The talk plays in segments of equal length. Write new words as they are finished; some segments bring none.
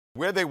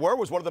Where they were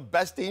was one of the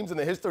best teams in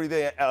the history of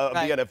the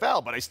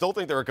NFL, but I still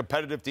think they're a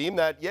competitive team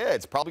that, yeah,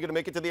 it's probably going to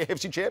make it to the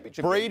AFC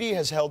Championship. Brady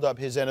has held up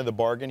his end of the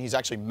bargain. He's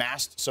actually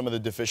masked some of the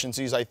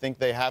deficiencies I think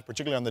they have,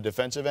 particularly on the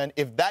defensive end.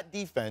 If that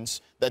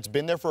defense that's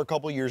been there for a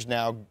couple of years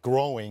now,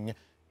 growing,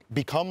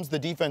 becomes the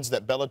defense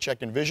that Belichick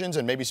envisions,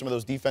 and maybe some of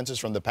those defenses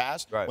from the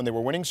past when they were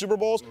winning Super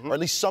Bowls, or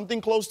at least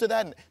something close to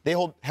that, and they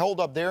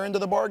held up their end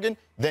of the bargain,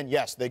 then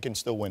yes, they can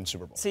still win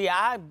Super Bowl. See,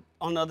 I'm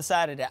on the other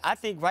side of that. I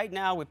think right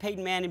now with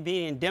Peyton Manning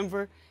being in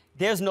Denver,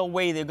 there's no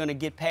way they're going to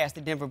get past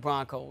the Denver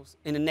Broncos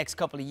in the next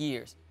couple of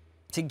years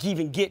to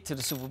even get to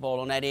the Super Bowl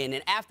on that end.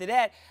 And after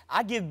that,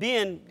 I give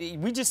Ben,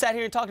 we just sat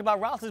here and talked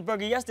about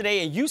Roethlisberger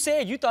yesterday, and you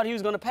said you thought he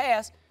was going to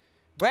pass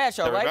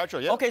Bradshaw, right? Bradshaw,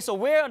 yeah. Okay, so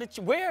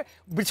where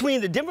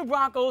between the Denver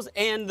Broncos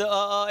and the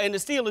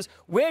Steelers,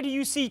 where do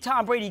you see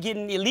Tom Brady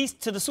getting at least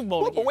to the Super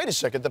Bowl again? But wait a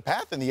second. The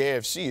path in the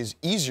AFC is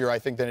easier, I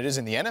think, than it is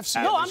in the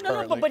NFC.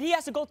 No, but he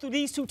has to go through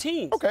these two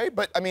teams. Okay,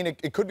 but I mean,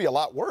 it could be a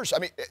lot worse. I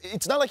mean,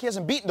 it's not like he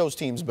hasn't beaten those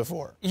teams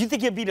before. You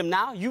think he'll beat them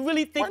now? You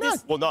really think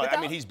this? Well, no. I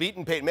mean, he's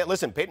beaten Peyton Manning.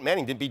 Listen, Peyton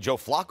Manning didn't beat Joe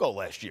Flacco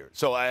last year,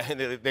 so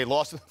they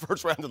lost in the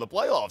first round of the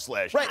playoffs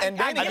last year. Right, and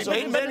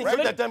Peyton Manning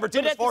took that Denver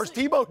team as far as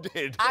Tebow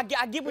did. I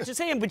get what you're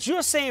saying, but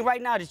you're saying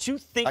right now that you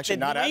think actually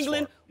that New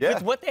England,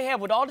 with what they have,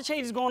 with all the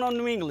changes going on in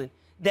New England,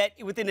 that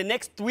within the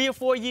next 3 or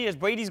 4 years,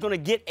 Brady's going to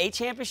get a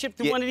championship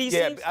through one of these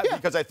teams? Yeah,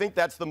 because I think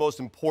that's the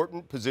most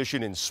important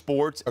position in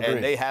sports,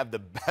 and they have the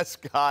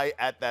best guy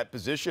at that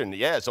position.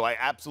 Yeah, so I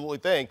absolutely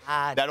think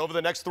that over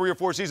the next 3 or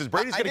 4 seasons,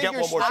 Brady's going to get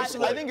one more Super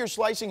Bowl. I think you're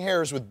slicing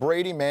hairs with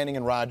Brady, Manning,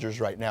 and Rodgers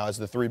right now as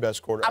the 3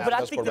 best quarterbacks. But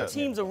I think the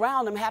teams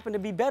around them happen to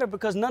be better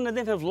because none of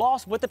them have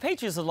lost what the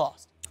Patriots have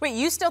lost. Wait,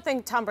 you still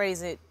think Tom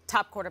Brady's a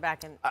top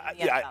quarterback in the NFL?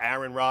 Yeah,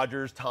 Aaron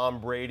Rodgers, Tom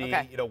Brady,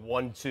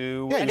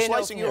 1-2. Yeah, you're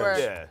slicing hairs.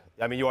 Yeah,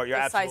 I mean, you're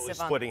absolutely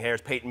splitting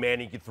hairs. Peyton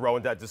Manning, you could throw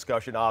in that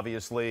discussion,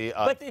 obviously.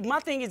 But my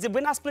thing is that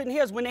we're not splitting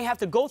hairs when they have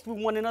to go through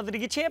one another to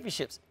get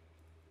championships.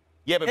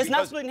 Yeah, but it's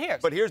not splitting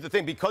hairs. But here's the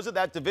thing. Because of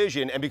that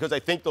division, and because I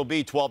think they'll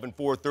be 12-4,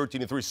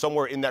 13-3,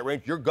 somewhere in that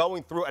range, you're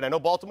going through, and I know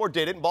Baltimore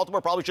did it, and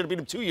Baltimore probably should have beat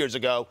them 2 years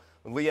ago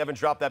when Lee Evans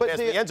dropped that pass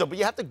in the end zone. But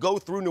you have to go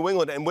through New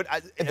England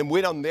and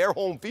win on their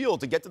home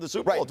field to get to the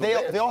Super Bowl.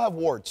 They all have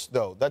warts,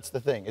 though. That's the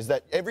thing, is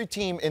that every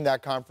team in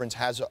that conference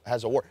has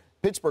a wart.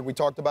 Pittsburgh, we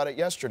talked about it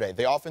yesterday.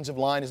 The offensive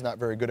line is not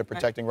very good at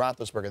protecting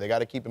Roethlisberger. They got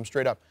to keep him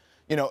straight up.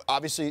 You know,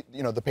 obviously,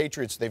 you know, the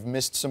Patriots, they've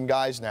missed some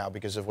guys now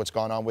because of what's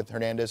gone on with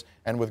Hernandez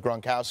and with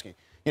Gronkowski.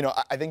 You know,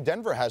 I think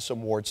Denver has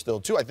some warts still,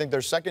 too. I think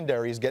their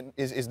secondary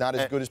is not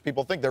as good as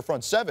people think. Their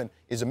front seven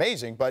is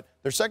amazing, but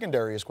their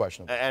secondary is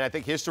questionable. And I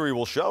think history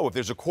will show if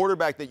there's a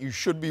quarterback that you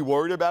should be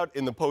worried about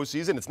in the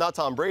postseason, it's not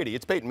Tom Brady,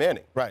 it's Peyton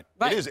Manning. Right.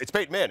 It is. It's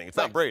Peyton Manning. It's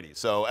not Brady.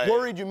 So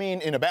worried, you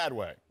mean in a bad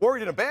way?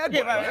 Worried in a bad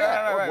way.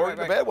 Worried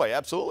in a bad way,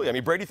 absolutely. I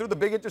mean, Brady threw the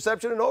big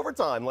interception in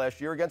overtime last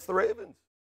year against the Ravens.